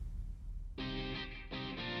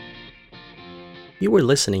You were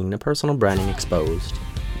listening to Personal Branding Exposed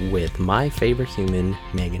with my favorite human,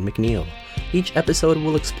 Megan McNeil. Each episode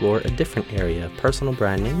will explore a different area of personal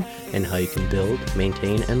branding and how you can build,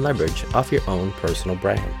 maintain, and leverage off your own personal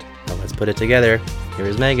brand. Now let's put it together. Here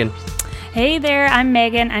is Megan. Hey there, I'm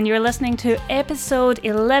Megan and you're listening to episode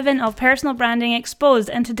 11 of Personal Branding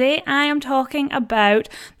Exposed, and today I am talking about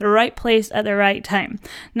the right place at the right time.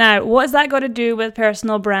 Now, what has that got to do with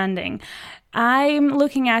personal branding? I'm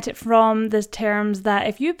looking at it from the terms that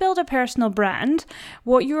if you build a personal brand,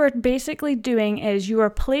 what you are basically doing is you are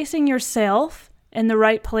placing yourself in the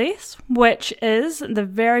right place, which is the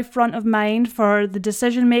very front of mind for the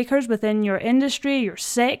decision makers within your industry, your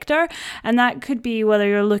sector. And that could be whether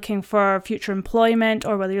you're looking for future employment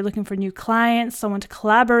or whether you're looking for new clients, someone to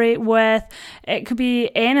collaborate with. It could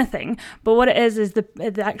be anything. But what it is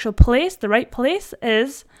the actual place, the right place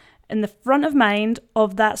is in the front of mind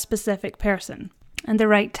of that specific person. And the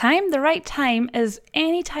right time is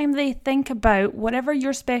any time they think about whatever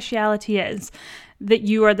your speciality is, that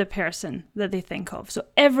you are the person that they think of. So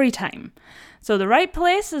every time. So the right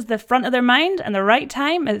place is the front of their mind, and the right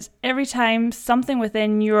time is every time something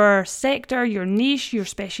within your sector, your niche, your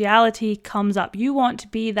speciality comes up. You want to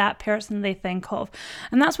be that person they think of.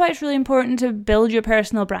 And that's why it's really important to build your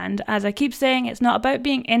personal brand. As I keep saying, it's not about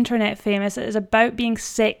being internet famous. It is about being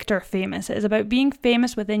sector famous. It is about being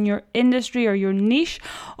famous within your industry or your niche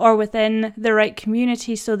or within the right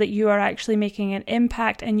community so that you are actually making an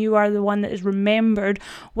impact and you are the one that is remembered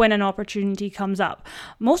when an opportunity comes up.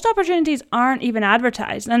 Most opportunities aren't even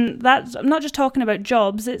advertised, and that's, I'm not just talking about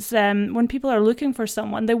jobs. It's when people are looking for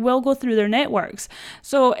someone, they will go through their networks.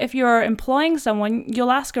 So if you're employing someone,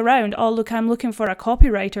 you'll ask around, oh look, I'm looking for a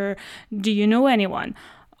copywriter, do you know anyone?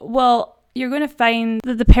 Well, you're going to find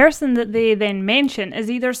that the person that they then mention is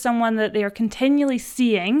either someone that they are continually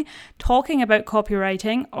seeing talking about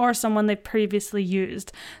copywriting or someone they've previously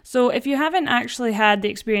used. So if you haven't actually had the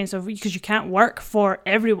experience of, because you can't work for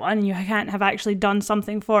everyone, you can't have actually done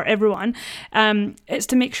something for everyone, it's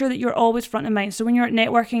to make sure that you're always front of mind. So when you're at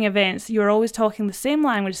networking events, you're always talking the same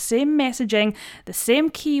language, same messaging, the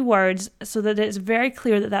same keywords, so that it's very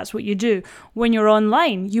clear that that's what you do. When you're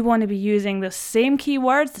online, you want to be using the same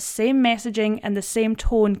keywords, the same messaging, and the same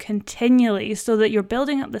tone continually so that you're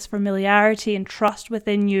building up this familiarity and trust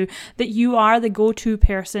within you that you are the go-to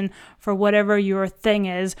person for whatever your thing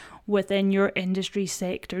is within your industry,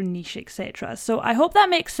 sector, niche, etc. So I hope that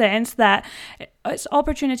makes sense, that its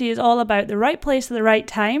opportunity is all about the right place at the right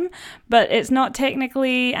time, but it's not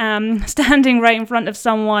technically standing right in front of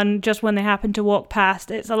someone just when they happen to walk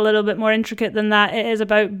past. It's a little bit more intricate than that. It is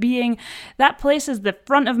about being, that place is the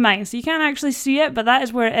front of mind. So you can't actually see it, but that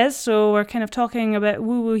is where it is. So we're kind of talking about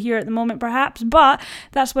woo-woo here at the moment perhaps, but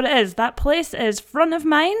that's what it is. That place is front of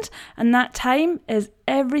mind, and that time is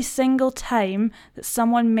every single time that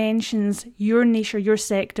someone mentions your niche or your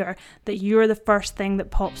sector, that you're the first thing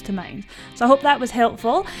that pops to mind. So I hope that was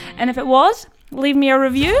helpful. And if it was, leave me a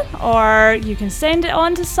review, or you can send it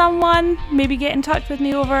on to someone. Maybe get in touch with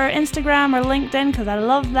me over Instagram or LinkedIn, because I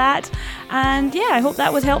love that. And yeah, I hope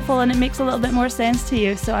that was helpful and it makes a little bit more sense to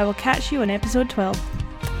you. So I will catch you on episode 12.